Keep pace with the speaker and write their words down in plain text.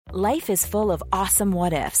Life is full of awesome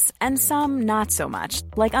what-ifs, and some not so much,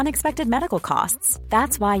 like unexpected medical costs.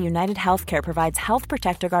 That's why United Healthcare provides Health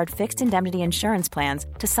Protector Guard fixed indemnity insurance plans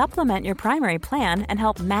to supplement your primary plan and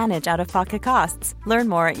help manage out-of-pocket costs. Learn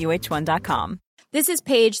more at uh1.com. This is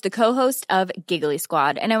Paige, the co-host of Giggly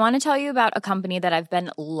Squad, and I want to tell you about a company that I've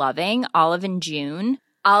been loving, Olive & June.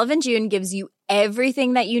 Olive & June gives you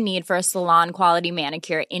everything that you need for a salon-quality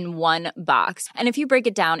manicure in one box. And if you break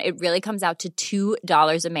it down, it really comes out to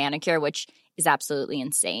 $2 a manicure, which is absolutely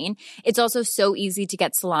insane. It's also so easy to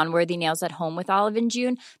get salon-worthy nails at home with Olive &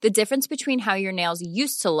 June. The difference between how your nails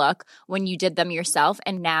used to look when you did them yourself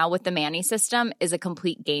and now with the Mani system is a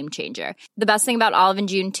complete game changer. The best thing about Olive &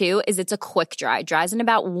 June, too, is it's a quick dry. Dries in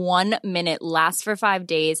about 1 minute, lasts for 5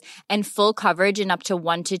 days, and full coverage in up to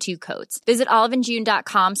 1 to 2 coats. Visit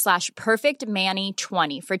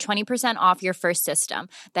oliveandjune.com/perfectmani20 for 20% off your first system.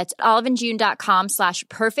 That's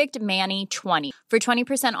oliveandjune.com/perfectmani20 for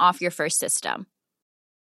 20% off your first system.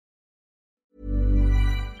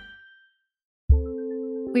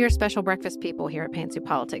 We are special breakfast people here at Pantsuit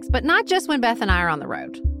Politics, but not just when Beth and I are on the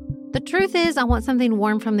road. The truth is, I want something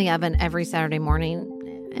warm from the oven every Saturday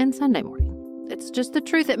morning and Sunday morning. It's just the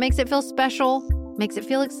truth. It makes it feel special, makes it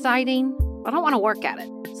feel exciting. I don't want to work at it.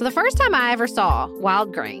 So the first time I ever saw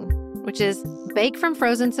Wild Grain, which is bake from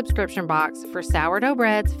frozen subscription box for sourdough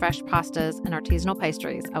breads, fresh pastas, and artisanal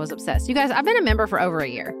pastries, I was obsessed. You guys, I've been a member for over a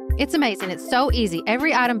year. It's amazing. It's so easy.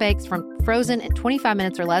 Every item bakes from frozen in 25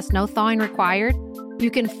 minutes or less, no thawing required. You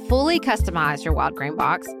can fully customize your Wild Grain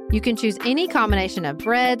box. You can choose any combination of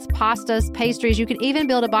breads, pastas, pastries. You can even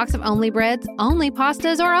build a box of only breads, only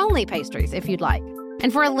pastas, or only pastries if you'd like.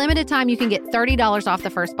 And for a limited time, you can get $30 off the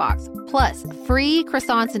first box, plus free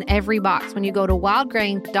croissants in every box when you go to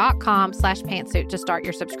wildgrain.com/pantsuit to start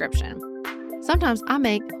your subscription. Sometimes I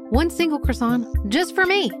make one single croissant just for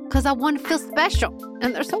me because I want to feel special,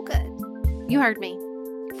 and they're so good. You heard me.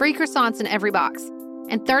 Free croissants in every box,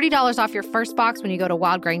 and $30 off your first box when you go to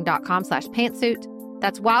wildgrain.com/pantsuit.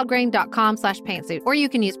 That's wildgrain.com/pantsuit, or you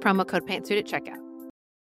can use promo code pantsuit at checkout.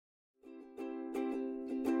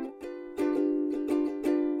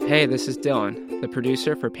 Hey, this is Dylan, the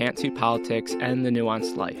producer for Pantsuit Politics and The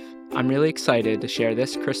Nuanced Life. I'm really excited to share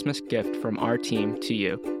this Christmas gift from our team to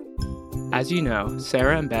you. As you know,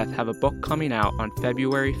 Sarah and Beth have a book coming out on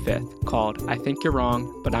February 5th called I Think You're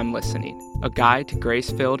Wrong, But I'm Listening, a guide to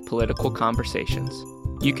grace-filled political conversations.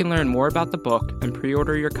 You can learn more about the book and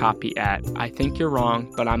pre-order your copy at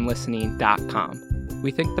ithinkyou'rewrongbutI'mlistening.com.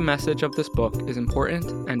 We think the message of this book is important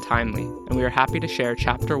and timely, and we are happy to share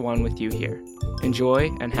Chapter 1 with you here. Enjoy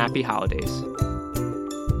and happy holidays.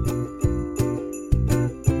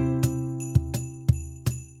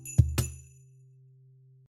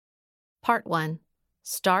 Part 1.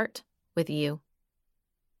 Start with you.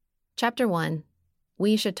 Chapter 1.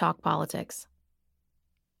 We should talk politics.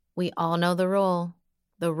 We all know the rule.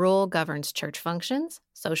 The rule governs church functions,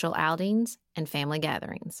 social outings, and family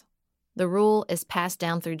gatherings. The rule is passed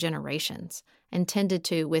down through generations and tended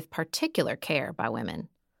to with particular care by women.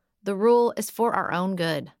 The rule is for our own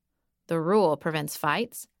good. The rule prevents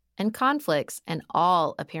fights and conflicts and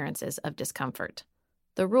all appearances of discomfort.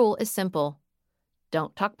 The rule is simple.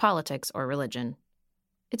 Don't talk politics or religion.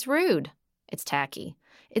 It's rude. It's tacky.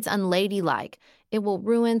 It's unladylike. It will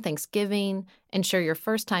ruin Thanksgiving, ensure your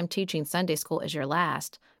first time teaching Sunday school is your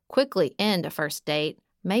last, quickly end a first date,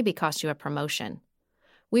 maybe cost you a promotion.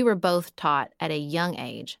 We were both taught at a young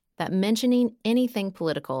age that mentioning anything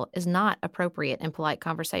political is not appropriate in polite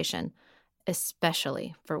conversation,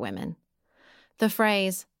 especially for women. The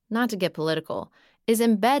phrase, not to get political, is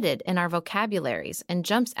embedded in our vocabularies and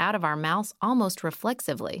jumps out of our mouths almost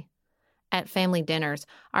reflexively. At family dinners,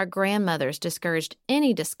 our grandmothers discouraged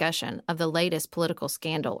any discussion of the latest political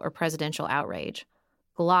scandal or presidential outrage,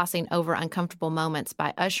 glossing over uncomfortable moments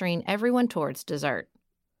by ushering everyone towards dessert.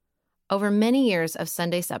 Over many years of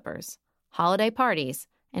Sunday suppers, holiday parties,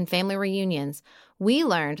 and family reunions, we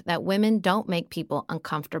learned that women don't make people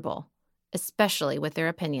uncomfortable, especially with their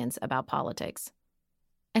opinions about politics.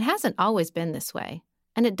 It hasn't always been this way,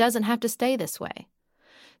 and it doesn't have to stay this way.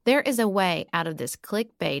 There is a way out of this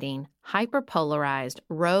clickbaiting, hyperpolarized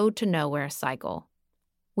road to nowhere cycle.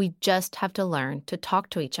 We just have to learn to talk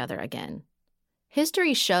to each other again.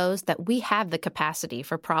 History shows that we have the capacity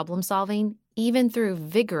for problem solving even through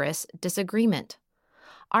vigorous disagreement.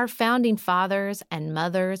 Our founding fathers and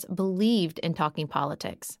mothers believed in talking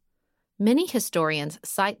politics. Many historians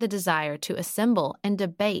cite the desire to assemble and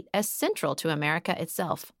debate as central to America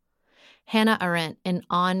itself. Hannah Arendt in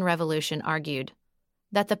On Revolution argued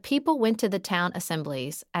that the people went to the town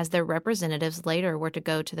assemblies as their representatives later were to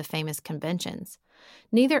go to the famous conventions,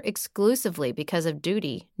 neither exclusively because of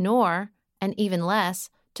duty, nor, and even less,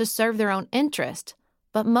 to serve their own interest,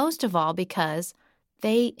 but most of all because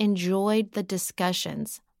they enjoyed the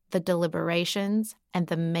discussions, the deliberations, and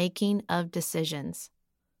the making of decisions.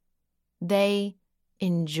 They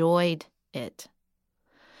enjoyed it.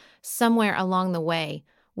 Somewhere along the way,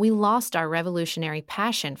 we lost our revolutionary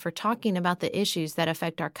passion for talking about the issues that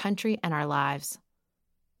affect our country and our lives.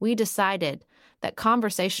 We decided that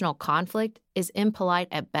conversational conflict is impolite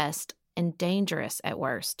at best and dangerous at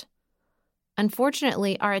worst.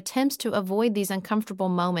 Unfortunately, our attempts to avoid these uncomfortable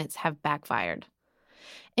moments have backfired.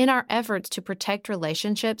 In our efforts to protect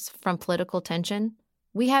relationships from political tension,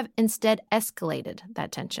 we have instead escalated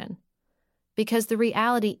that tension. Because the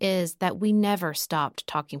reality is that we never stopped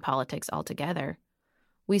talking politics altogether.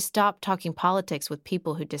 We stopped talking politics with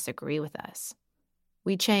people who disagree with us.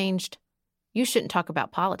 We changed, "You shouldn't talk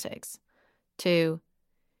about politics," to,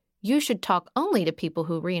 "You should talk only to people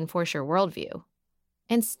who reinforce your worldview."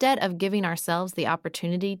 Instead of giving ourselves the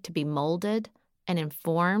opportunity to be molded and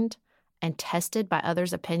informed and tested by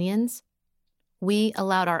others' opinions, we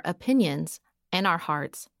allowed our opinions and our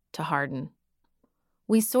hearts to harden.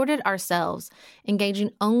 We sorted ourselves,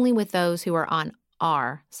 engaging only with those who are on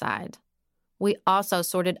our side. We also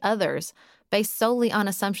sorted others based solely on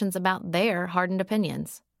assumptions about their hardened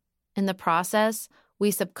opinions. In the process,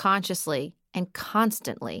 we subconsciously and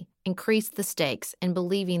constantly increased the stakes in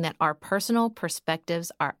believing that our personal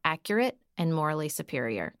perspectives are accurate and morally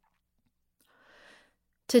superior.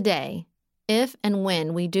 Today, if and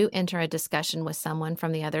when we do enter a discussion with someone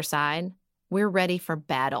from the other side, we're ready for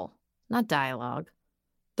battle, not dialogue.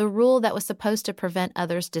 The rule that was supposed to prevent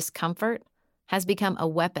others' discomfort has become a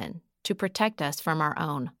weapon to protect us from our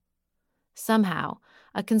own. Somehow,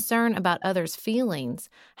 a concern about others' feelings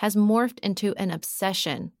has morphed into an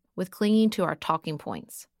obsession with clinging to our talking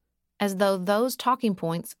points, as though those talking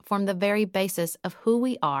points form the very basis of who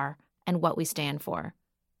we are and what we stand for.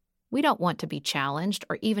 We don't want to be challenged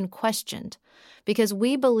or even questioned because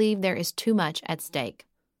we believe there is too much at stake.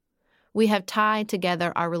 We have tied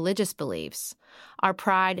together our religious beliefs, our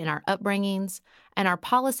pride in our upbringings, and our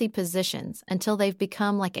policy positions until they've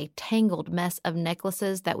become like a tangled mess of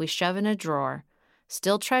necklaces that we shove in a drawer,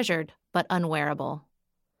 still treasured but unwearable.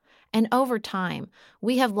 And over time,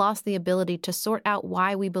 we have lost the ability to sort out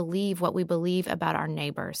why we believe what we believe about our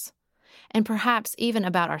neighbors, and perhaps even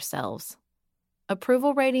about ourselves.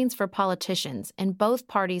 Approval ratings for politicians in both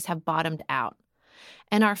parties have bottomed out,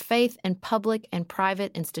 and our faith in public and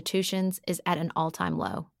private institutions is at an all-time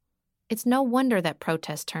low. It's no wonder that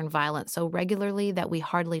protests turn violent so regularly that we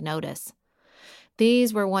hardly notice.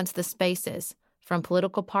 These were once the spaces, from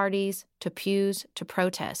political parties to pews to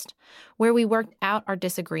protest, where we worked out our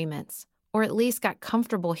disagreements, or at least got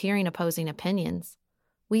comfortable hearing opposing opinions.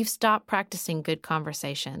 We've stopped practicing good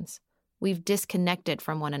conversations. We've disconnected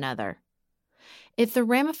from one another. If the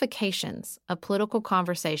ramifications of political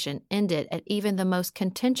conversation ended at even the most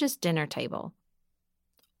contentious dinner table,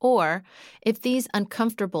 or if these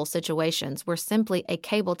uncomfortable situations were simply a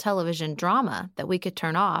cable television drama that we could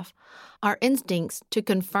turn off, our instincts to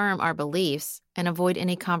confirm our beliefs and avoid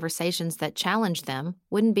any conversations that challenge them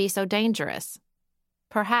wouldn't be so dangerous.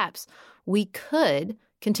 Perhaps we could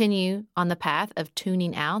continue on the path of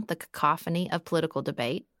tuning out the cacophony of political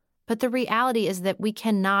debate, but the reality is that we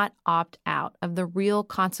cannot opt out of the real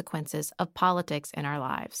consequences of politics in our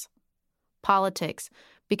lives. Politics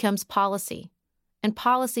becomes policy, and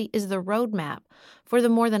policy is the roadmap for the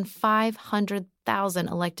more than 500,000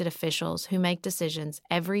 elected officials who make decisions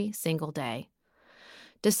every single day.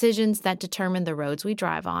 Decisions that determine the roads we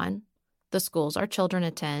drive on, the schools our children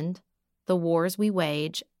attend, the wars we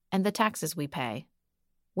wage, and the taxes we pay.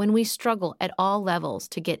 When we struggle at all levels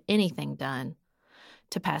to get anything done,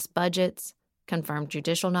 to pass budgets, confirm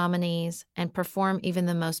judicial nominees, and perform even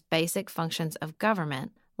the most basic functions of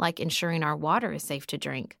government, like ensuring our water is safe to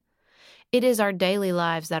drink, it is our daily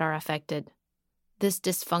lives that are affected. This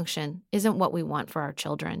dysfunction isn't what we want for our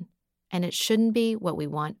children, and it shouldn't be what we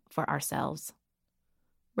want for ourselves.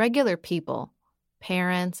 Regular people,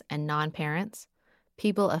 parents and non-parents,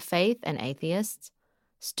 people of faith and atheists,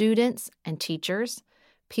 students and teachers,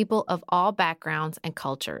 people of all backgrounds and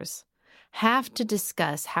cultures, have to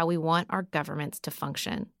discuss how we want our governments to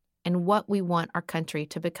function and what we want our country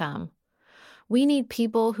to become. We need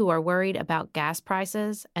people who are worried about gas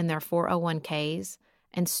prices and their 401ks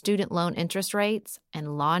and student loan interest rates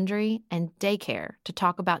and laundry and daycare to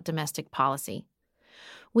talk about domestic policy.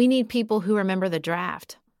 We need people who remember the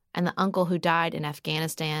draft and the uncle who died in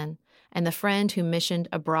Afghanistan and the friend who missioned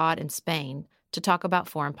abroad in Spain to talk about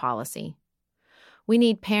foreign policy. We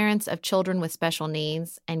need parents of children with special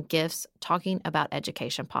needs and gifts talking about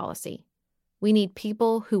education policy. We need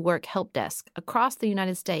people who work help desk across the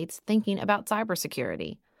United States thinking about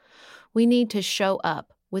cybersecurity. We need to show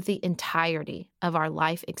up with the entirety of our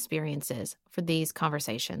life experiences for these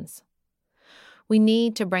conversations. We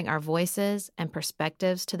need to bring our voices and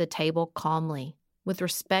perspectives to the table calmly, with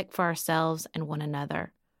respect for ourselves and one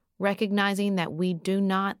another, recognizing that we do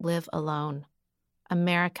not live alone.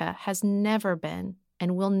 America has never been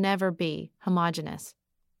and will never be homogeneous.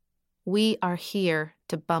 We are here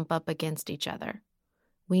to bump up against each other.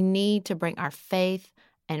 We need to bring our faith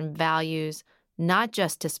and values not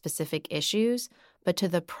just to specific issues, but to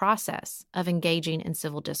the process of engaging in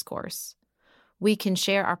civil discourse. We can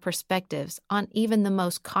share our perspectives on even the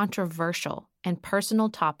most controversial and personal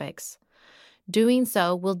topics. Doing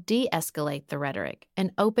so will de-escalate the rhetoric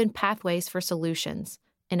and open pathways for solutions,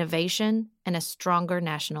 innovation, and a stronger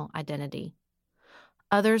national identity.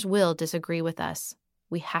 Others will disagree with us.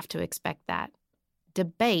 We have to expect that.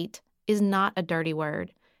 Debate is not a dirty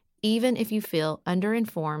word, even if you feel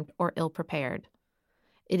underinformed or ill-prepared.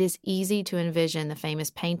 It is easy to envision the famous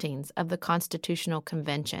paintings of the Constitutional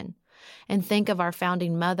Convention and think of our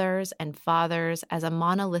founding mothers and fathers as a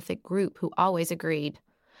monolithic group who always agreed.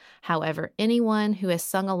 However, anyone who has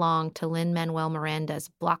sung along to Lin-Manuel Miranda's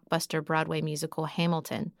blockbuster Broadway musical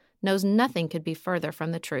Hamilton knows nothing could be further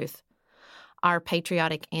from the truth. Our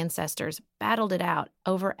patriotic ancestors battled it out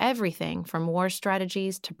over everything from war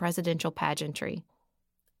strategies to presidential pageantry.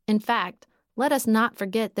 In fact, let us not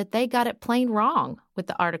forget that they got it plain wrong with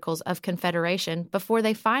the Articles of Confederation before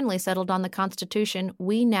they finally settled on the Constitution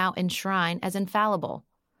we now enshrine as infallible.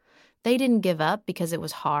 They didn't give up because it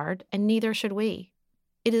was hard, and neither should we.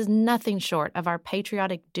 It is nothing short of our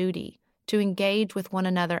patriotic duty to engage with one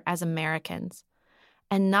another as Americans,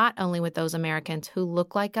 and not only with those Americans who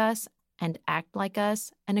look like us and act like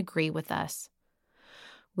us and agree with us.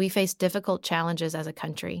 We face difficult challenges as a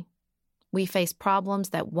country. We face problems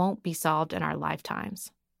that won't be solved in our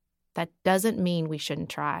lifetimes. That doesn't mean we shouldn't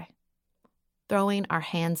try. Throwing our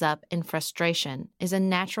hands up in frustration is a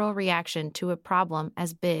natural reaction to a problem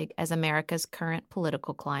as big as America's current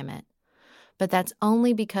political climate. But that's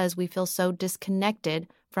only because we feel so disconnected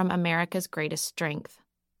from America's greatest strength,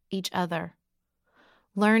 each other.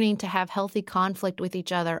 Learning to have healthy conflict with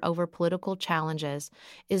each other over political challenges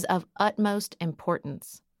is of utmost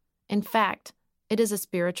importance. In fact, it is a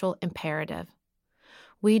spiritual imperative.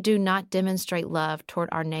 We do not demonstrate love toward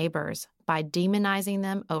our neighbors by demonizing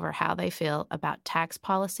them over how they feel about tax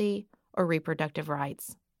policy or reproductive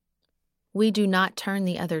rights. We do not turn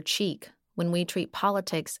the other cheek when we treat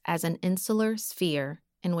politics as an insular sphere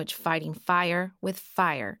in which fighting fire with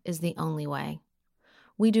fire is the only way.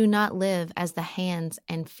 We do not live as the hands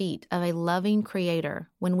and feet of a loving Creator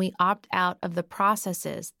when we opt out of the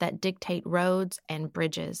processes that dictate roads and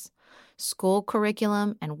bridges, school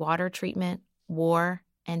curriculum and water treatment, war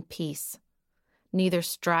and peace. Neither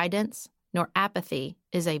stridence nor apathy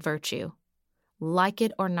is a virtue. Like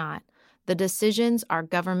it or not, the decisions our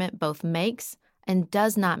government both makes and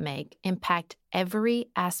does not make impact every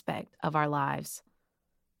aspect of our lives.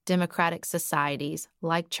 Democratic societies,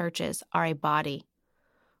 like churches, are a body.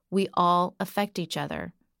 We all affect each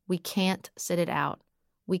other. We can't sit it out.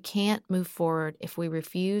 We can't move forward if we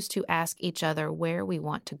refuse to ask each other where we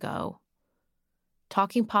want to go.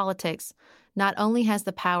 Talking politics not only has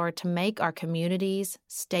the power to make our communities,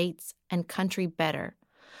 states, and country better,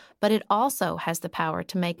 but it also has the power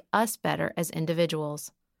to make us better as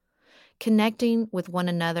individuals. Connecting with one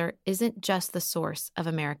another isn't just the source of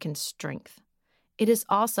American strength. It is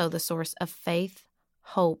also the source of faith,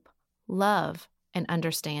 hope, love, and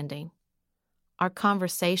understanding. Our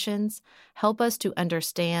conversations help us to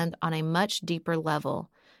understand on a much deeper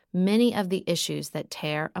level many of the issues that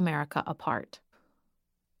tear America apart.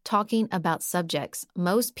 Talking about subjects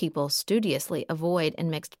most people studiously avoid in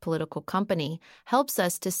mixed political company helps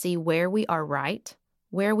us to see where we are right,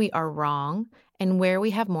 where we are wrong, and where we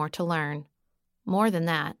have more to learn. More than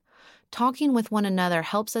that, talking with one another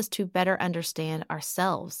helps us to better understand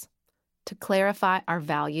ourselves, to clarify our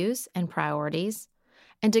values and priorities,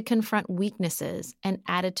 and to confront weaknesses and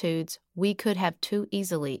attitudes we could have too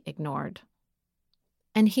easily ignored.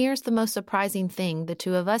 And here's the most surprising thing the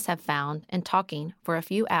two of us have found in talking for a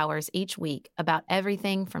few hours each week about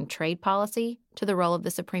everything from trade policy to the role of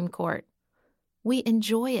the Supreme Court. We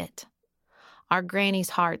enjoy it. Our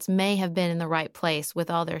grannies' hearts may have been in the right place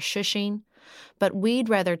with all their shushing, but we'd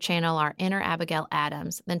rather channel our inner Abigail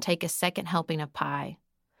Adams than take a second helping of pie.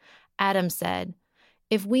 Adams said,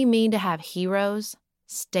 "If we mean to have heroes,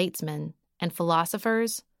 statesmen, and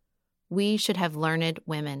philosophers, we should have learned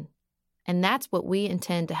women." And that's what we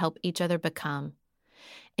intend to help each other become.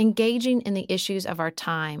 Engaging in the issues of our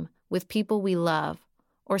time with people we love,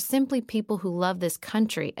 or simply people who love this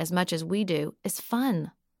country as much as we do, is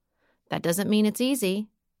fun. That doesn't mean it's easy.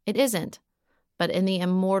 It isn't. But in the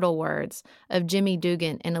immortal words of Jimmy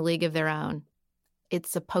Dugan in A League of Their Own, it's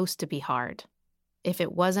supposed to be hard. If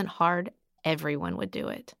it wasn't hard, everyone would do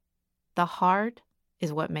it. The hard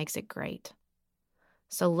is what makes it great.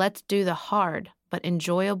 So let's do the hard but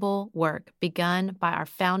enjoyable work begun by our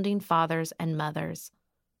founding fathers and mothers.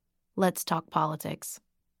 Let's talk politics.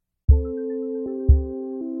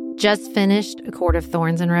 Just finished A Court of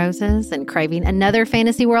Thorns and Roses and craving another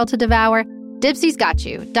fantasy world to devour? Dipsy's got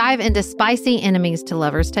you. Dive into spicy enemies to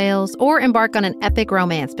lovers' tales or embark on an epic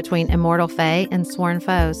romance between immortal fae and sworn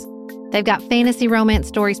foes. They've got fantasy romance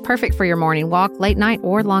stories perfect for your morning walk, late night,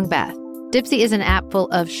 or long bath. Dipsy is an app full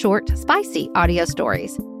of short, spicy audio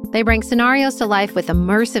stories. They bring scenarios to life with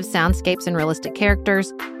immersive soundscapes and realistic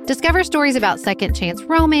characters. Discover stories about second chance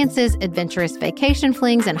romances, adventurous vacation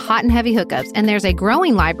flings, and hot and heavy hookups. And there's a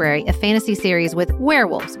growing library of fantasy series with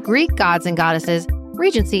werewolves, Greek gods and goddesses,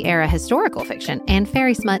 Regency-era historical fiction, and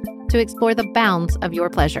fairy smut to explore the bounds of your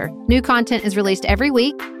pleasure. New content is released every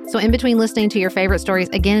week, so in between listening to your favorite stories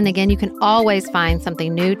again and again, you can always find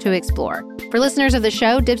something new to explore. For listeners of the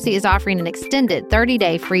show, Dipsy is offering an extended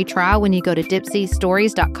 30-day free trial when you go to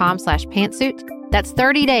dipsystories.com/pantsuit. That's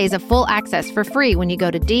 30 days of full access for free when you go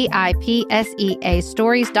to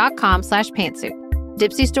dipseastories.com/pantsuit.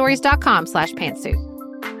 dipsystories.com/pantsuit.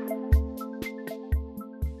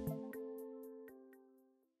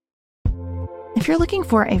 If you're looking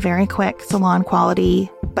for a very quick salon quality,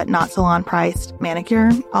 but not salon priced manicure,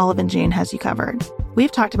 Olive & June has you covered.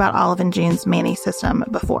 We've talked about Olive & June's Mani system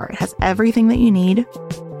before. It has everything that you need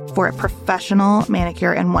for a professional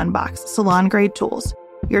manicure in one box. Salon grade tools,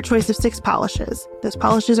 your choice of 6 polishes. Those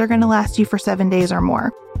polishes are going to last you for 7 days or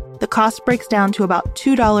more. The cost breaks down to about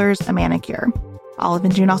 $2 a manicure. Olive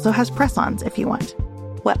 & June also has press-ons if you want.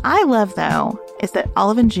 What I love, though, is that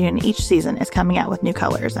Olive & June each season is coming out with new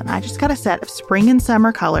colors, and I just got a set of spring and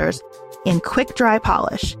summer colors in quick dry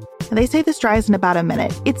polish. And they say this dries in about a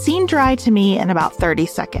minute. It seemed dry to me in about 30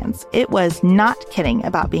 seconds. It was not kidding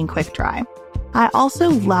about being quick dry. I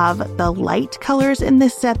also love the light colors in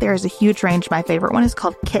this set. There is a huge range. My favorite one is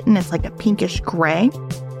called Kitten. It's like a pinkish gray.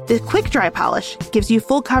 The quick dry polish gives you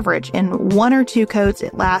full coverage in 1 or 2 coats.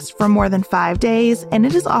 It lasts for more than 5 days, and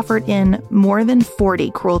it is offered in more than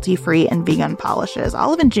 40 cruelty-free and vegan polishes.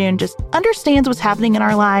 Olive & June just understands what's happening in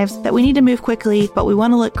our lives, that we need to move quickly, but we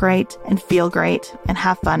want to look great and feel great and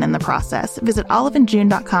have fun in the process. Visit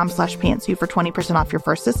oliveandjune.com/pantsuit for 20% off your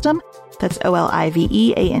first system. That's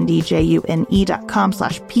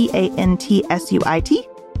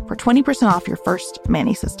oliveandjune.com/pantsuit for 20% off your first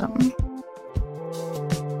Mani system.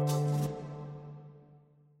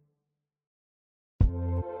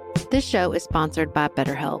 This show is sponsored by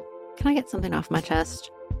BetterHelp. Can I get something off my chest?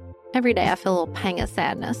 Every day I feel a little pang of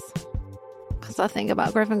sadness because I think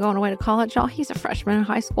about Griffin going away to college. Y'all, he's a freshman in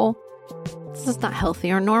high school. This is not healthy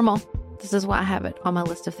or normal. This is why I have it on my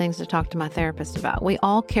list of things to talk to my therapist about. We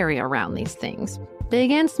all carry around these things, big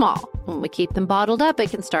and small. When we keep them bottled up,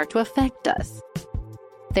 it can start to affect us.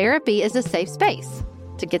 Therapy is a safe space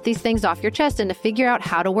to get these things off your chest and to figure out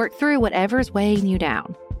how to work through whatever's weighing you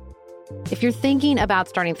down. If you're thinking about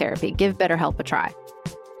starting therapy, give BetterHelp a try.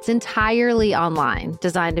 It's entirely online,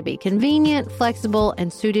 designed to be convenient, flexible,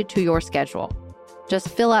 and suited to your schedule. Just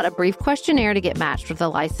fill out a brief questionnaire to get matched with a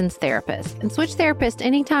licensed therapist and switch therapists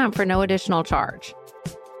anytime for no additional charge.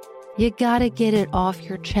 You gotta get it off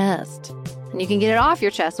your chest. And you can get it off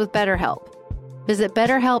your chest with BetterHelp. Visit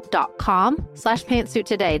betterhelp.com/pantsuit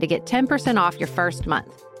today to get 10% off your first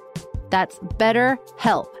month. That's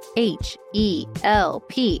BetterHelp,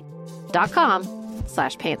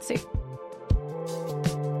 HELP.com/pantsuit.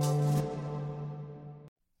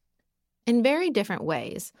 In very different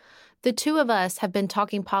ways, the two of us have been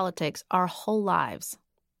talking politics our whole lives.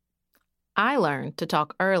 I learned to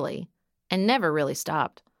talk early and never really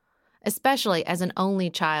stopped, especially as an only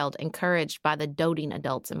child encouraged by the doting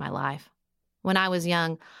adults in my life. When I was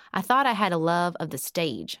young, I thought I had a love of the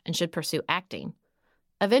stage and should pursue acting.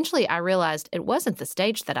 Eventually, I realized it wasn't the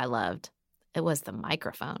stage that I loved. It was the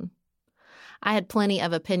microphone. I had plenty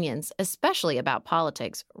of opinions, especially about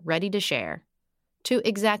politics, ready to share. To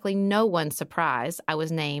exactly no one's surprise, I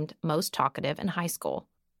was named most talkative in high school.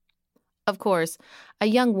 Of course, a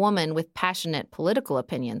young woman with passionate political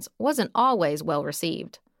opinions wasn't always well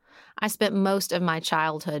received. I spent most of my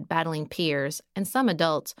childhood battling peers and some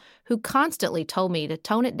adults who constantly told me to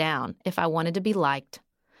tone it down if I wanted to be liked.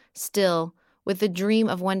 Still, With the dream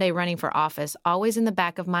of one day running for office always in the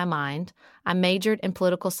back of my mind, I majored in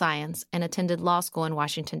political science and attended law school in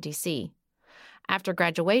Washington, D.C. After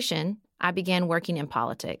graduation, I began working in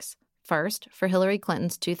politics, first for Hillary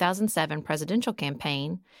Clinton's 2007 presidential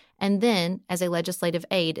campaign, and then as a legislative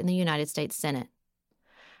aide in the United States Senate.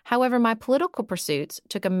 However, my political pursuits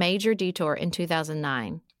took a major detour in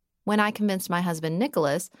 2009, when I convinced my husband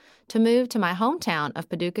Nicholas to move to my hometown of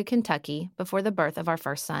Paducah, Kentucky, before the birth of our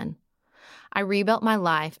first son. I rebuilt my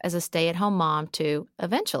life as a stay-at-home mom to,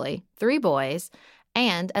 eventually, 3 boys,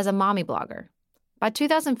 and as a mommy blogger. By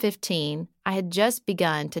 2015, I had just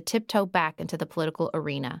begun to tiptoe back into the political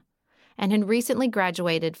arena and had recently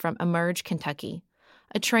graduated from Emerge Kentucky,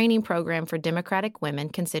 a training program for Democratic women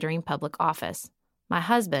considering public office. My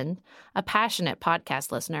husband, a passionate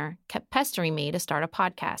podcast listener, kept pestering me to start a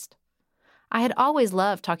podcast. I had always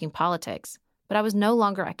loved talking politics, but I was no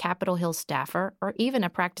longer a Capitol Hill staffer or even a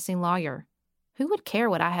practicing lawyer. Who would care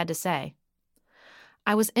what I had to say?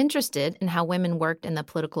 I was interested in how women worked in the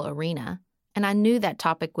political arena, and I knew that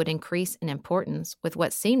topic would increase in importance with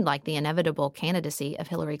what seemed like the inevitable candidacy of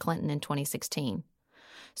Hillary Clinton in 2016.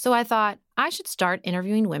 So I thought I should start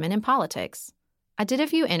interviewing women in politics. I did a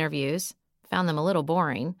few interviews, found them a little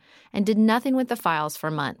boring, and did nothing with the files for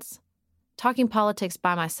months. Talking politics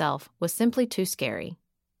by myself was simply too scary.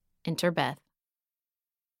 Enter Beth.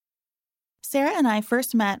 Sarah and I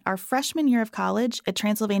first met our freshman year of college at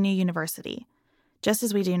Transylvania University. Just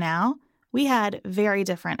as we do now, we had very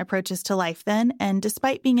different approaches to life then, and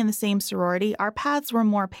despite being in the same sorority, our paths were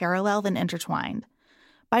more parallel than intertwined.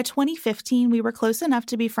 By 2015, we were close enough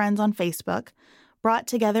to be friends on Facebook, brought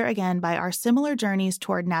together again by our similar journeys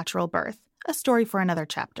toward natural birth, a story for another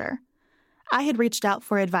chapter. I had reached out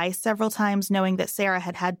for advice several times knowing that Sarah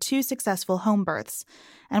had had 2 successful home births,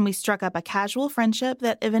 and we struck up a casual friendship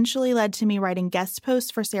that eventually led to me writing guest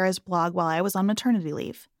posts for Sarah's blog while I was on maternity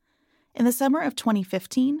leave. In the summer of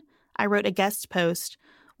 2015, I wrote a guest post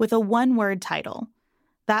with a one-word title.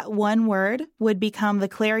 That one word would become the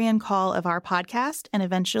clarion call of our podcast and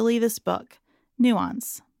eventually this book,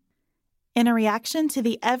 Nuance. In a reaction to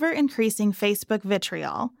the ever-increasing Facebook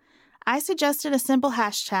vitriol, I suggested a simple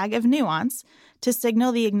hashtag of nuance to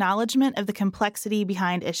signal the acknowledgement of the complexity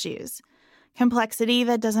behind issues. Complexity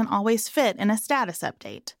that doesn't always fit in a status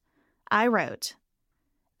update. I wrote,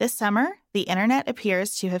 "This summer, the internet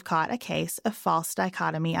appears to have caught a case of false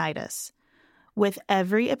dichotomy-itis. With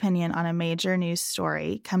every opinion on a major news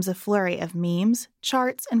story comes a flurry of memes,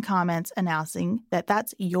 charts, and comments announcing that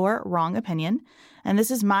that's your wrong opinion, and this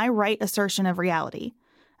is my right assertion of reality,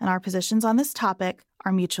 and our positions on this topic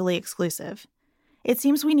are mutually exclusive. It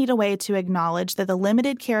seems we need a way to acknowledge that the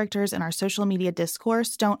limited characters in our social media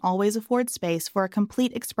discourse don't always afford space for a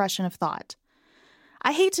complete expression of thought.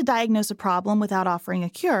 I hate to diagnose a problem without offering a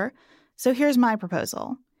cure, so here's my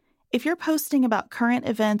proposal. If you're posting about current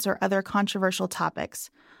events or other controversial topics,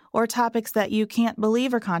 or topics that you can't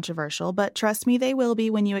believe are controversial, but trust me, they will be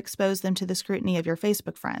when you expose them to the scrutiny of your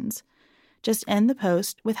Facebook friends, just end the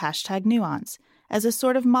post with hashtag nuance as a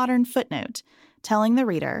sort of modern footnote, telling the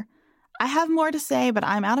reader, I have more to say, but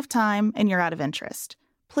I'm out of time and you're out of interest.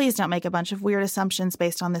 Please don't make a bunch of weird assumptions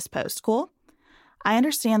based on this post, cool? I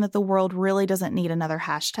understand that the world really doesn't need another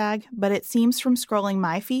hashtag, but it seems from scrolling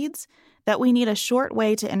my feeds that we need a short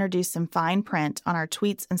way to introduce some fine print on our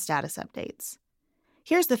tweets and status updates.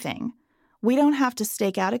 Here's the thing. We don't have to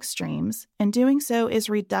stake out extremes, and doing so is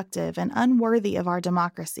reductive and unworthy of our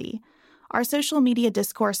democracy. Our social media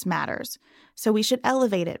discourse matters, so we should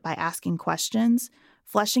elevate it by asking questions,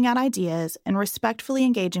 fleshing out ideas, and respectfully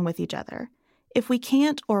engaging with each other. If we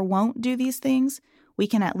can't or won't do these things, we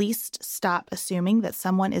can at least stop assuming that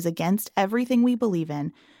someone is against everything we believe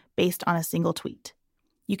in based on a single tweet.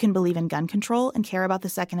 You can believe in gun control and care about the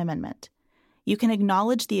Second Amendment. You can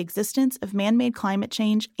acknowledge the existence of man-made climate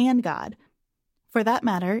change and God. For that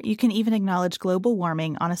matter, you can even acknowledge global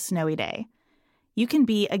warming on a snowy day. You can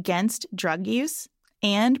be against drug use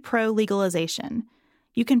and pro-legalization.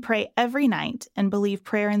 You can pray every night and believe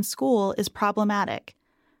prayer in school is problematic.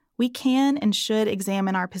 We can and should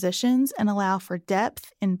examine our positions and allow for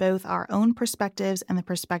depth in both our own perspectives and the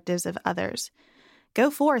perspectives of others.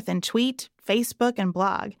 Go forth and tweet, Facebook, and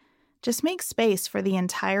blog. Just make space for the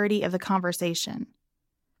entirety of the conversation.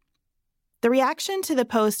 The reaction to the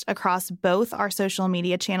post across both our social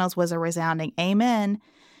media channels was a resounding amen.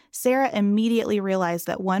 Sarah immediately realized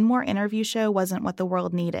that one more interview show wasn't what the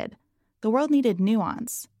world needed. The world needed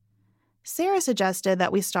nuance. Sarah suggested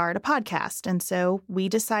that we start a podcast, and so we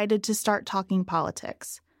decided to start talking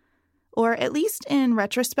politics. Or at least in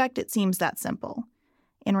retrospect, it seems that simple.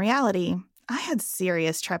 In reality, I had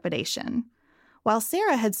serious trepidation. While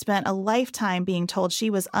Sarah had spent a lifetime being told she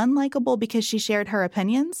was unlikable because she shared her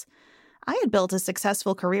opinions, I had built a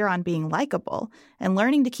successful career on being likable and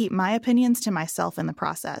learning to keep my opinions to myself in the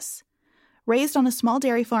process. Raised on a small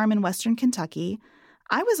dairy farm in western Kentucky,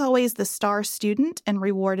 I was always the star student and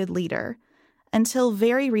rewarded leader. Until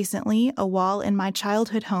very recently, a wall in my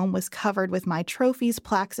childhood home was covered with my trophies,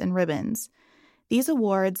 plaques, and ribbons. These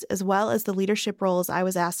awards, as well as the leadership roles I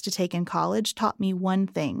was asked to take in college, taught me one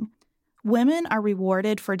thing. Women are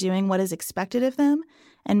rewarded for doing what is expected of them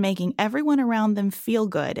and making everyone around them feel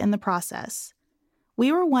good in the process.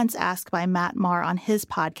 We were once asked by Matt Maher on his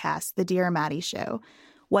podcast, The Dear Maddie Show,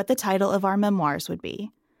 what the title of our memoirs would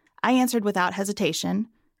be. I answered without hesitation,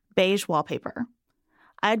 Beige Wallpaper.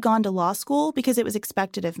 I had gone to law school because it was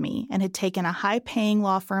expected of me and had taken a high-paying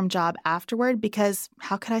law firm job afterward because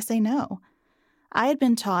how could I say no? I had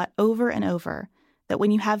been taught over and over that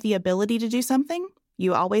when you have the ability to do something,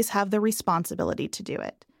 you always have the responsibility to do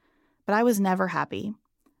it. But I was never happy.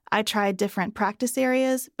 I tried different practice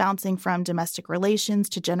areas, bouncing from domestic relations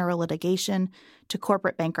to general litigation to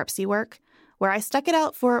corporate bankruptcy work, where I stuck it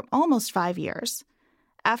out for almost 5 years.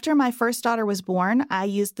 After my first daughter was born, I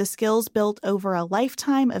used the skills built over a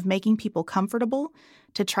lifetime of making people comfortable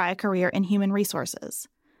to try a career in human resources.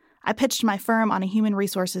 I pitched my firm on a human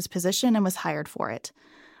resources position and was hired for it.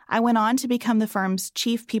 I went on to become the firm's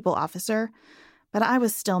chief people officer, but I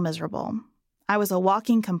was still miserable. I was a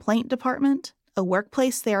walking complaint department, a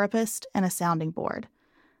workplace therapist, and a sounding board.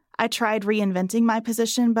 I tried reinventing my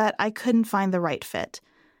position, but I couldn't find the right fit.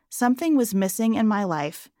 Something was missing in my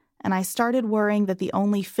life, and I started worrying that the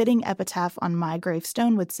only fitting epitaph on my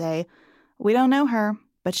gravestone would say, "We don't know her,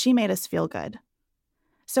 but she made us feel good."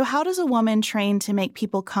 So how does a woman trained to make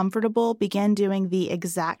people comfortable begin doing the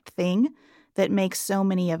exact thing that makes so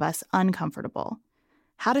many of us uncomfortable?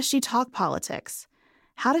 How does she talk politics?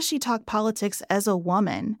 How does she talk politics as a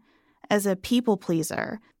woman, as a people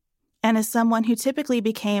pleaser, and as someone who typically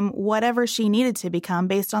became whatever she needed to become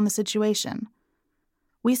based on the situation?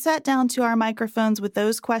 We sat down to our microphones with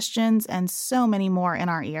those questions and so many more in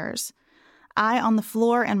our ears. I on the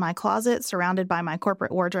floor in my closet surrounded by my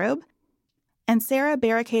corporate wardrobe, and Sarah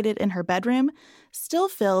barricaded in her bedroom, still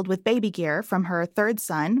filled with baby gear from her third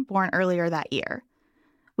son, born earlier that year.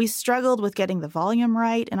 We struggled with getting the volume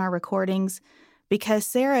right in our recordings because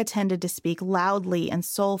Sarah tended to speak loudly and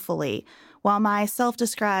soulfully, while my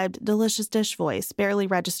self-described delicious dish voice barely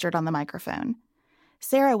registered on the microphone.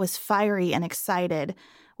 Sarah was fiery and excited,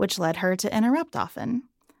 which led her to interrupt often.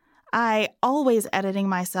 I, always editing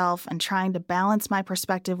myself and trying to balance my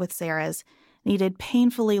perspective with Sarah's, needed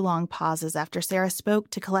painfully long pauses after Sarah spoke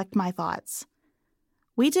to collect my thoughts.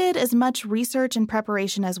 We did as much research and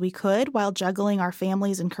preparation as we could while juggling our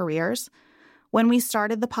families and careers. When we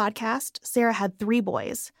started the podcast, Sarah had 3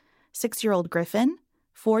 boys, 6-year-old Griffin,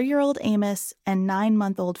 4-year-old Amos, and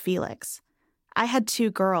 9-month-old Felix. I had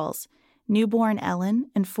 2 girls, newborn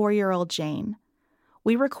Ellen and 4-year-old Jane.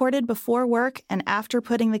 We recorded before work and after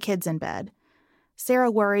putting the kids in bed.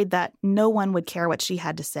 Sarah worried that no one would care what she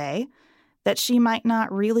had to say, that she might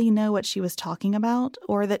not really know what she was talking about,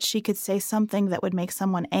 or that she could say something that would make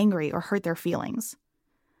someone angry or hurt their feelings.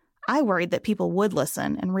 I worried that people would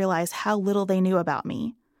listen and realize how little they knew about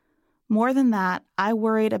me. More than that, I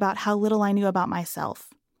worried about how little I knew about myself.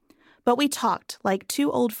 But we talked like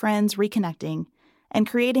 2 old friends reconnecting and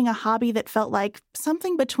creating a hobby that felt like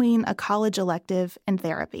something between a college elective and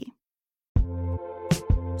therapy.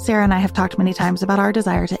 Sarah and I have talked many times about our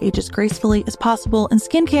desire to age as gracefully as possible, and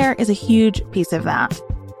skincare is a huge piece of that.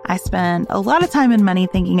 I spend a lot of time and money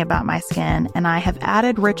thinking about my skin, and I have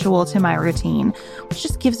added Ritual to my routine, which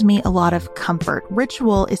just gives me a lot of comfort.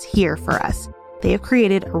 Ritual is here for us. They have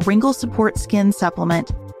created a wrinkle support skin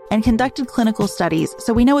supplement and conducted clinical studies,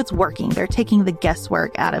 so we know it's working. They're taking the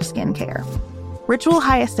guesswork out of skincare. Ritual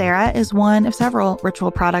Hyacera is one of several Ritual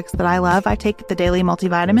products that I love. I take the daily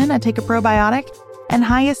multivitamin, I take a probiotic, and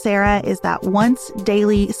Hyacera is that once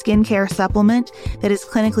daily skincare supplement that is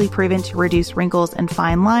clinically proven to reduce wrinkles and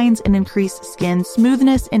fine lines and increase skin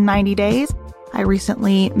smoothness in 90 days. I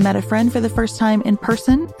recently met a friend for the first time in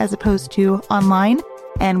person as opposed to online,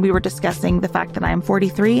 and we were discussing the fact that I am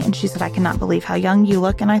 43, and she said, "I cannot believe how young you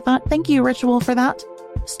look." And I thought, thank you, Ritual, for that.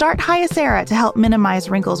 Start Hyacera to help minimize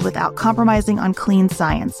wrinkles without compromising on clean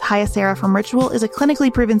science. Hyacera from Ritual is a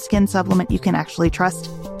clinically proven skin supplement you can actually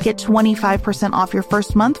trust. Get 25% off your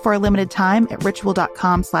first month for a limited time at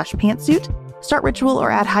ritual.com/pantsuit. Start Ritual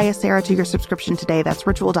or add Hyacera to your subscription today. That's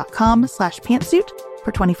ritual.com/pantsuit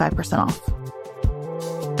for 25% off.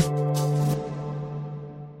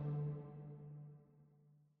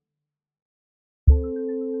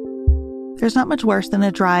 There's not much worse than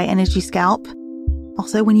a dry and itchy scalp.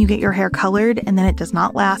 Also, when you get your hair colored and then it does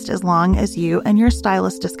not last as long as you and your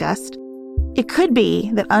stylist discussed. It could be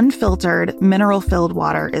that unfiltered, mineral-filled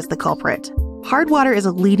water is the culprit. Hard water is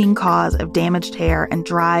a leading cause of damaged hair and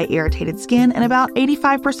dry, irritated skin, and about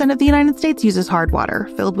 85% of the United States uses hard water,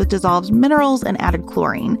 filled with dissolved minerals and added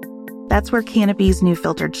chlorine. That's where Canopy's new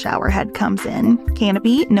filtered shower head comes in.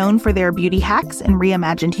 Canopy, known for their beauty hacks and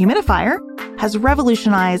reimagined humidifier, has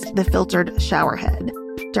revolutionized the filtered shower head.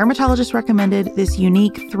 Dermatologists recommended this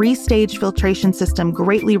unique 3-stage filtration system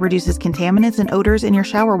greatly reduces contaminants and odors in your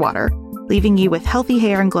shower water, leaving you with healthy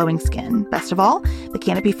hair and glowing skin. Best of all, the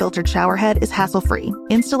Canopy filtered shower head is hassle-free.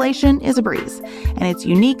 Installation is a breeze, and its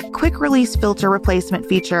unique quick-release filter replacement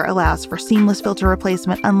feature allows for seamless filter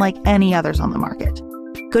replacement unlike any others on the market.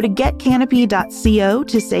 Go to getcanopy.co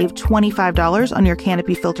to save $25 on your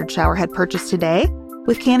Canopy filtered shower head purchase today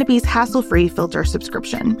with Canopy's hassle-free filter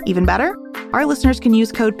subscription. Even better, our listeners can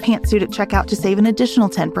use code PANTSUIT at checkout to save an additional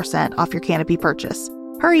 10% off your Canopy purchase.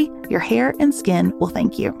 Hurry, your hair and skin will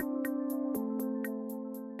thank you.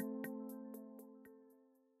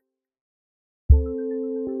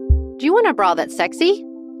 Do you want a bra that's sexy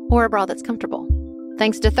or a bra that's comfortable?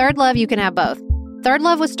 Thanks to Third Love, you can have both. Third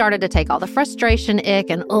Love was started to take all the frustration, ick,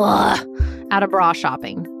 and out of bra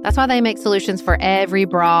shopping. That's why they make solutions for every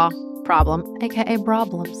bra problem, aka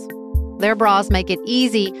problems. Their bras make it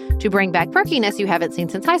easy to bring back perkiness you haven't seen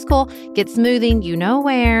since high school, get smoothing you know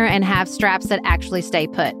where, and have straps that actually stay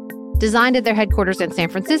put. Designed at their headquarters in San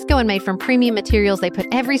Francisco and made from premium materials, they put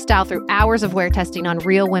every style through hours of wear testing on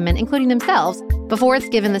real women, including themselves, before it's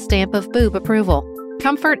given the stamp of boob approval.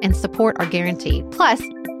 Comfort and support are guaranteed. Plus,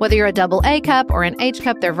 whether you're a double A cup or an H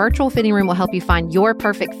cup, their virtual fitting room will help you find your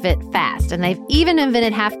perfect fit fast. And they've even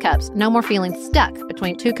invented half cups. No more feeling stuck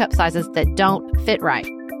between 2 cup sizes that don't fit right.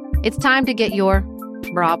 It's time to get your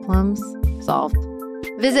problems solved.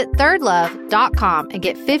 Visit thirdlove.com and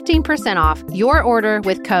get 15% off your order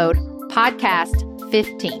with code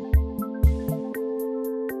podcast15.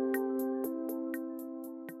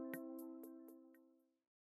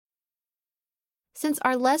 Since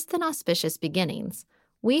our less than auspicious beginnings,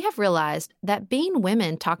 we have realized that being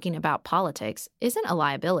women talking about politics isn't a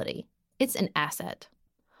liability, it's an asset.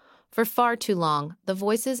 For far too long, the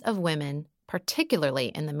voices of women, particularly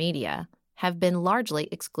in the media, have been largely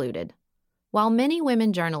excluded. While many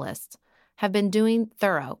women journalists have been doing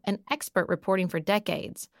thorough and expert reporting for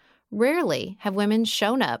decades, rarely have women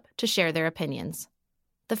shown up to share their opinions.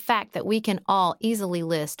 The fact that we can all easily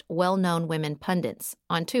list well-known women pundits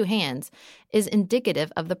on 2 hands is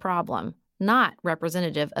indicative of the problem, not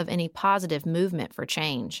representative of any positive movement for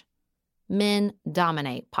change. Men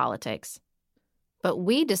dominate politics. But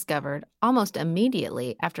we discovered almost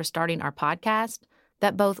immediately after starting our podcast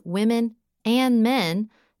that both women and men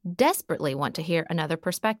desperately want to hear another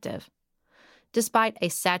perspective. Despite a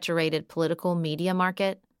saturated political media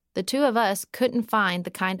market, the 2 of us couldn't find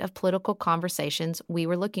the kind of political conversations we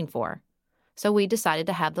were looking for. So we decided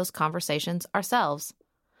to have those conversations ourselves.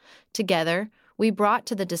 Together, we brought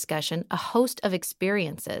to the discussion a host of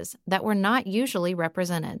experiences that were not usually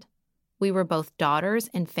represented. We were both daughters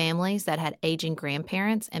in families that had aging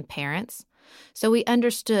grandparents and parents, so we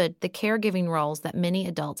understood the caregiving roles that many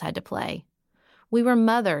adults had to play. We were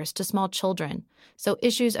mothers to small children, so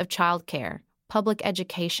issues of childcare, public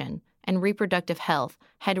education, and reproductive health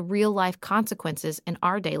had real-life consequences in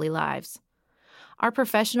our daily lives. Our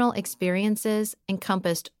professional experiences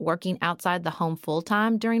encompassed working outside the home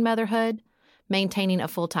full-time during motherhood, maintaining a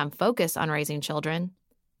full-time focus on raising children,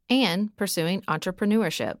 and pursuing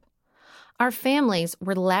entrepreneurship. Our families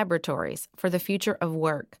were laboratories for the future of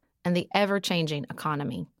work and the ever-changing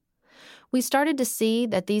economy. We started to see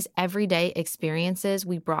that these everyday experiences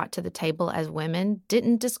we brought to the table as women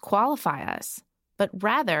didn't disqualify us, but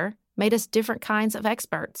rather made us different kinds of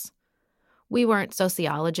experts. We weren't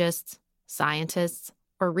sociologists, scientists,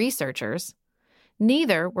 or researchers.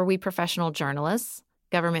 Neither were we professional journalists,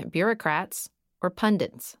 government bureaucrats, or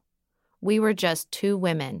pundits. We were just 2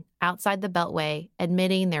 women outside the Beltway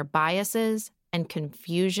admitting their biases and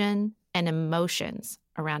confusion and emotions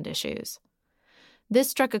around issues. This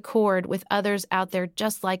struck a chord with others out there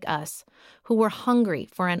just like us, who were hungry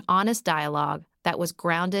for an honest dialogue that was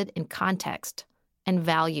grounded in context and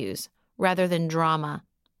values rather than drama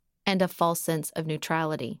and a false sense of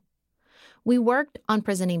neutrality. We worked on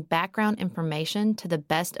presenting background information to the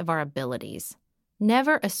best of our abilities,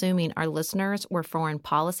 never assuming our listeners were foreign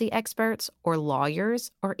policy experts or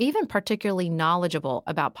lawyers or even particularly knowledgeable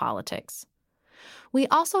about politics. We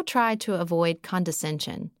also tried to avoid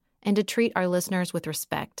condescension and to treat our listeners with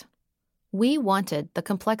respect. We wanted the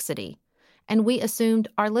complexity, and we assumed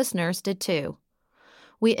our listeners did too.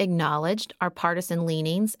 We acknowledged our partisan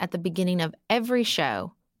leanings at the beginning of every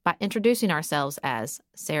show by introducing ourselves as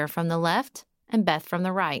Sarah from the left and Beth from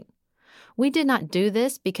the right. We did not do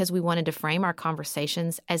this because we wanted to frame our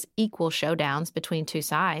conversations as equal showdowns between two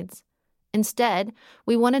sides. Instead,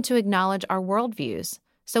 we wanted to acknowledge our worldviews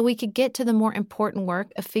so we could get to the more important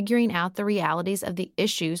work of figuring out the realities of the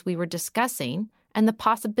issues we were discussing and the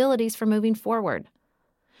possibilities for moving forward.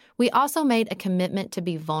 We also made a commitment to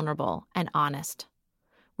be vulnerable and honest.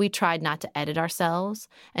 We tried not to edit ourselves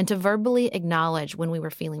and to verbally acknowledge when we were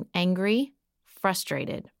feeling angry,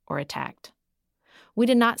 frustrated, or attacked. We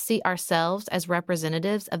did not see ourselves as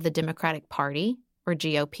representatives of the Democratic Party or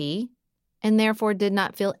GOP, and therefore did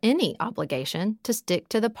not feel any obligation to stick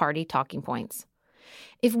to the party talking points.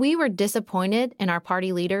 If we were disappointed in our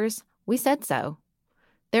party leaders, we said so.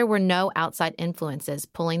 There were no outside influences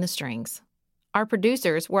pulling the strings. Our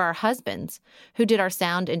producers were our husbands, who did our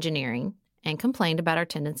sound engineering and complained about our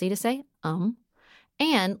tendency to say,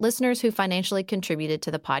 and listeners who financially contributed to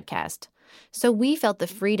the podcast. So we felt the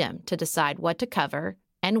freedom to decide what to cover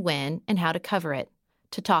and when and how to cover it,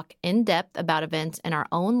 to talk in depth about events in our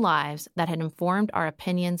own lives that had informed our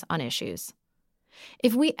opinions on issues.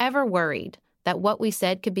 If we ever worried that what we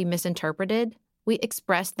said could be misinterpreted, we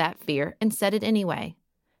expressed that fear and said it anyway.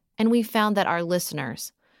 And we found that our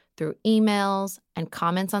listeners, through emails and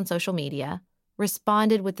comments on social media,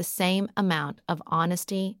 responded with the same amount of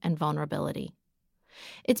honesty and vulnerability.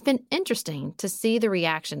 It's been interesting to see the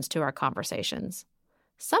reactions to our conversations.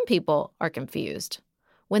 Some people are confused.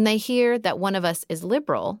 When they hear that one of us is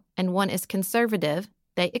liberal and one is conservative,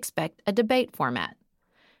 they expect a debate format.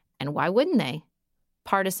 And why wouldn't they?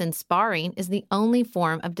 Partisan sparring is the only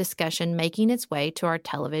form of discussion making its way to our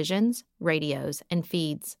televisions, radios, and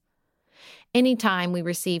feeds. Anytime we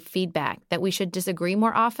receive feedback that we should disagree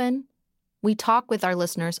more often, we talk with our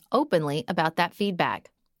listeners openly about that feedback.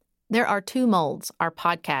 There are 2 molds our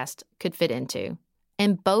podcast could fit into,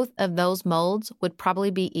 and both of those molds would probably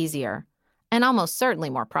be easier, and almost certainly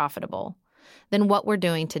more profitable, than what we're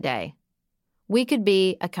doing today. We could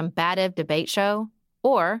be a combative debate show,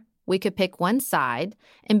 or we could pick one side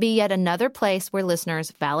and be yet another place where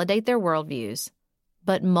listeners validate their worldviews.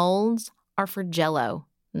 But molds are for Jell-O,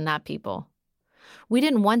 not people. We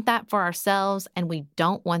didn't want that for ourselves, and we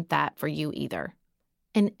don't want that for you either.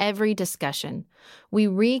 In every discussion, we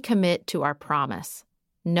recommit to our promise.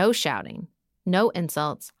 No shouting, no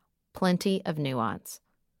insults, plenty of nuance.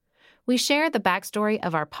 We share the backstory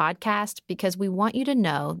of our podcast because we want you to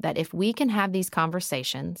know that if we can have these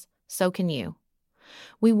conversations, so can you.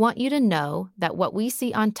 We want you to know that what we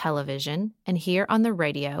see on television and hear on the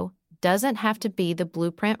radio doesn't have to be the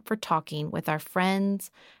blueprint for talking with our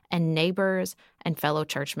friends and neighbors and fellow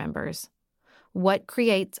church members. What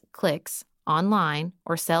creates clicks online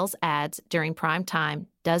or sells ads during prime time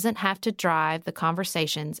doesn't have to drive the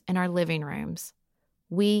conversations in our living rooms.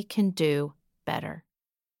 We can do better.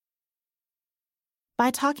 By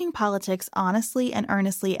talking politics honestly and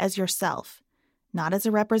earnestly as yourself, not as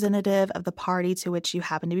a representative of the party to which you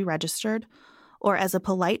happen to be registered, or as a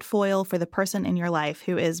polite foil for the person in your life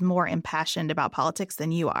who is more impassioned about politics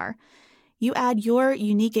than you are, you add your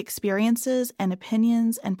unique experiences and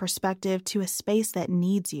opinions and perspective to a space that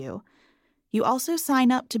needs you. You also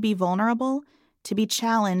sign up to be vulnerable, to be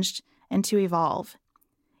challenged, and to evolve.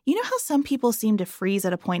 You know how some people seem to freeze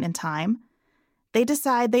at a point in time? They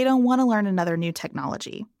decide they don't want to learn another new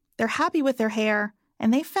technology. They're happy with their hair,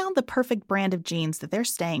 and they've found the perfect brand of jeans that they're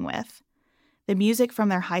staying with. The music from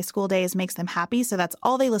their high school days makes them happy, so that's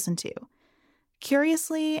all they listen to.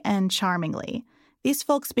 Curiously and charmingly, these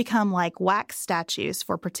folks become like wax statues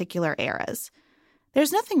for particular eras.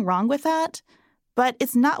 There's nothing wrong with that, but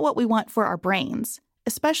it's not what we want for our brains,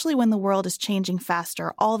 especially when the world is changing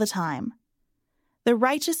faster all the time. The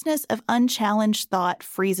righteousness of unchallenged thought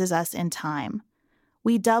freezes us in time.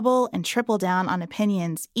 We double and triple down on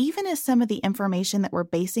opinions even as some of the information that we're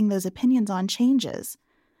basing those opinions on changes.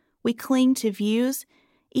 We cling to views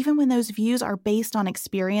even when those views are based on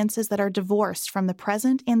experiences that are divorced from the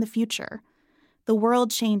present and the future. The world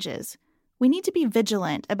changes. We need to be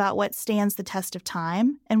vigilant about what stands the test of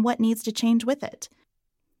time and what needs to change with it.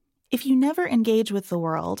 If you never engage with the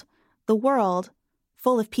world,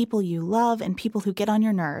 full of people you love and people who get on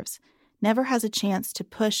your nerves, never has a chance to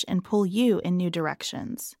push and pull you in new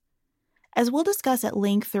directions. As we'll discuss at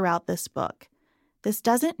length throughout this book, this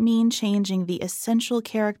doesn't mean changing the essential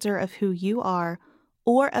character of who you are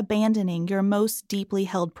or abandoning your most deeply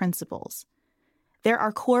held principles. There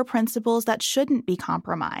are core principles that shouldn't be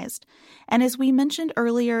compromised, and as we mentioned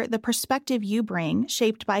earlier, the perspective you bring,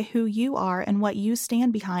 shaped by who you are and what you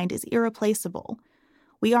stand behind, is irreplaceable.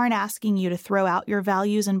 We aren't asking you to throw out your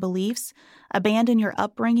values and beliefs, abandon your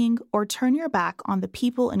upbringing, or turn your back on the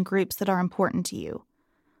people and groups that are important to you.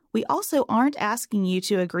 We also aren't asking you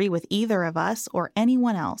to agree with either of us or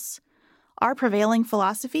anyone else. Our prevailing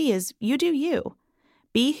philosophy is you do you.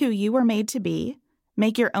 Be who you were made to be,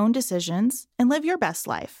 make your own decisions, and live your best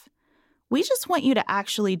life. We just want you to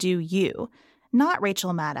actually do you, not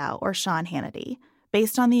Rachel Maddow or Sean Hannity,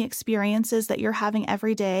 based on the experiences that you're having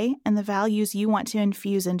every day and the values you want to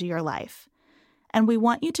infuse into your life. And we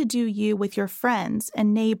want you to do you with your friends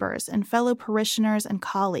and neighbors and fellow parishioners and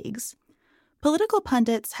colleagues. Political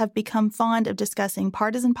pundits have become fond of discussing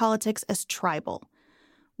partisan politics as tribal.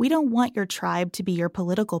 We don't want your tribe to be your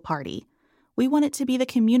political party. We want it to be the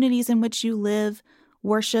communities in which you live,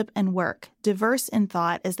 worship, and work, diverse in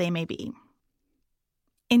thought as they may be.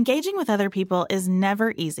 Engaging with other people is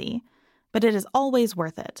never easy, but it is always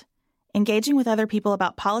worth it. Engaging with other people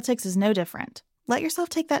about politics is no different. Let yourself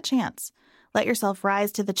take that chance. Let yourself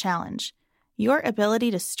rise to the challenge. Your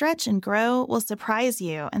ability to stretch and grow will surprise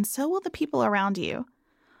you, and so will the people around you.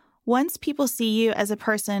 Once people see you as a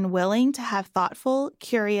person willing to have thoughtful,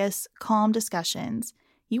 curious, calm discussions,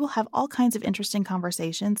 you will have all kinds of interesting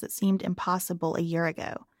conversations that seemed impossible a year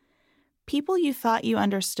ago. People you thought you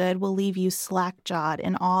understood will leave you slack-jawed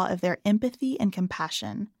in awe of their empathy and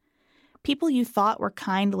compassion. People you thought were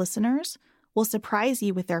kind listeners will surprise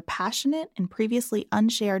you with their passionate and previously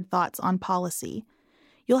unshared thoughts on policy.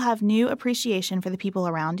 You'll have new appreciation for the people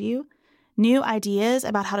around you, new ideas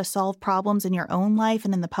about how to solve problems in your own life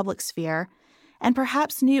and in the public sphere, and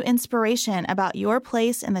perhaps new inspiration about your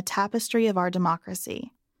place in the tapestry of our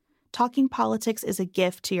democracy. Talking politics is a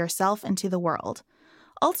gift to yourself and to the world.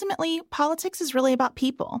 Ultimately, politics is really about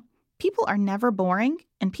people. People are never boring,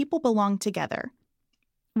 and people belong together.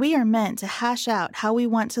 We are meant to hash out how we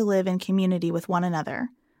want to live in community with one another.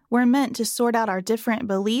 We're meant to sort out our different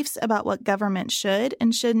beliefs about what government should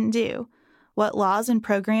and shouldn't do, what laws and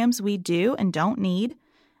programs we do and don't need,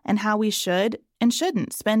 and how we should and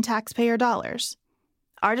shouldn't spend taxpayer dollars.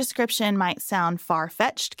 Our description might sound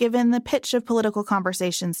far-fetched given the pitch of political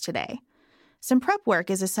conversations today. Some prep work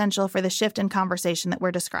is essential for the shift in conversation that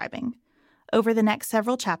we're describing. Over the next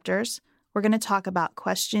several chapters, we're going to talk about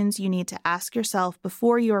questions you need to ask yourself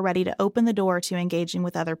before you are ready to open the door to engaging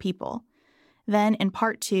with other people. Then, in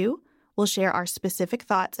part 2, we'll share our specific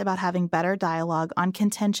thoughts about having better dialogue on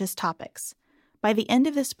contentious topics. By the end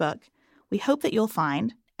of this book, we hope that you'll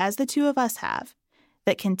find, as the two of us have,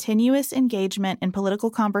 that continuous engagement in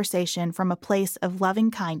political conversation from a place of loving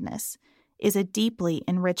kindness is a deeply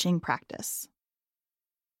enriching practice.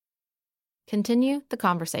 Continue the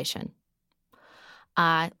conversation.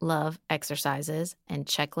 I love exercises and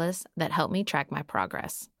checklists that help me track my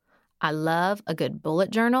progress. I love a good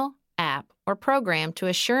bullet journal, app, or program to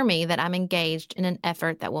assure me that I'm engaged in an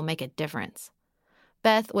effort that will make a difference.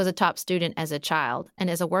 Beth was a top student as a child and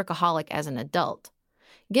is a workaholic as an adult.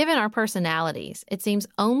 Given our personalities, it seems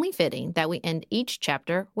only fitting that we end each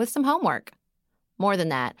chapter with some homework. More than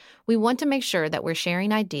that, we want to make sure that we're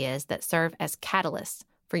sharing ideas that serve as catalysts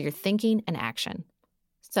for your thinking and action.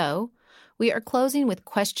 So, we are closing with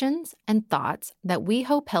questions and thoughts that we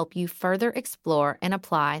hope help you further explore and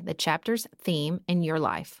apply the chapter's theme in your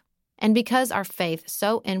life. And because our faith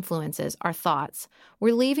so influences our thoughts,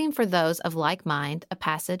 we're leaving for those of like mind a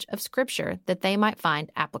passage of Scripture that they might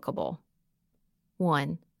find applicable.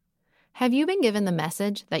 1. Have you been given the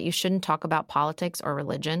message that you shouldn't talk about politics or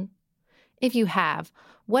religion? If you have,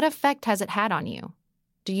 what effect has it had on you?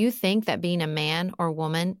 Do you think that being a man or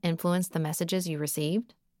woman influenced the messages you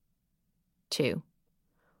received? 2.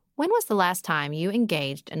 When was the last time you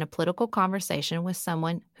engaged in a political conversation with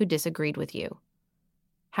someone who disagreed with you?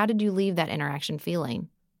 How did you leave that interaction feeling?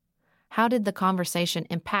 How did the conversation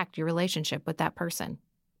impact your relationship with that person?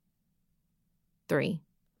 3.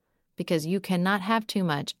 Because you cannot have too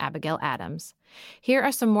much Abigail Adams, here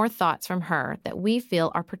are some more thoughts from her that we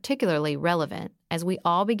feel are particularly relevant as we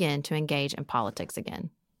all begin to engage in politics again.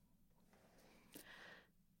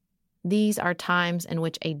 These are times in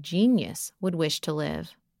which a genius would wish to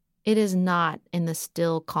live. It is not in the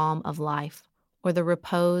still calm of life or the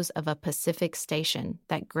repose of a Pacific station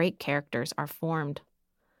that great characters are formed.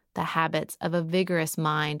 The habits of a vigorous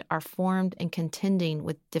mind are formed in contending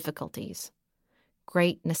with difficulties.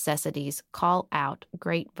 Great necessities call out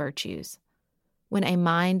great virtues. When a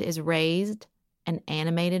mind is raised and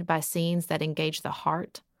animated by scenes that engage the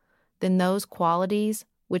heart, then those qualities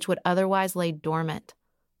which would otherwise lay dormant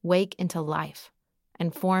wake into life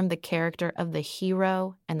and form the character of the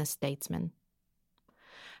hero and the statesman.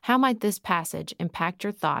 How might this passage impact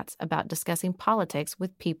your thoughts about discussing politics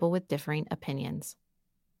with people with differing opinions?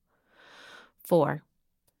 4.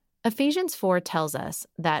 Ephesians 4 tells us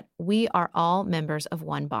that we are all members of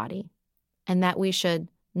one body and that we should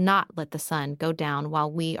not let the sun go down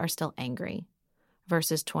while we are still angry.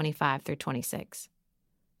 Verses 25 through 26.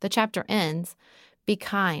 The chapter ends, "Be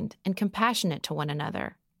kind and compassionate to one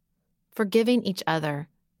another, forgiving each other,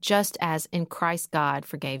 just as in Christ God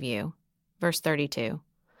forgave you." Verse 32.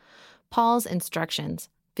 Paul's instructions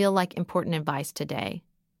feel like important advice today.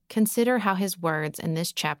 Consider how his words in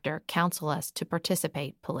this chapter counsel us to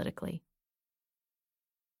participate politically.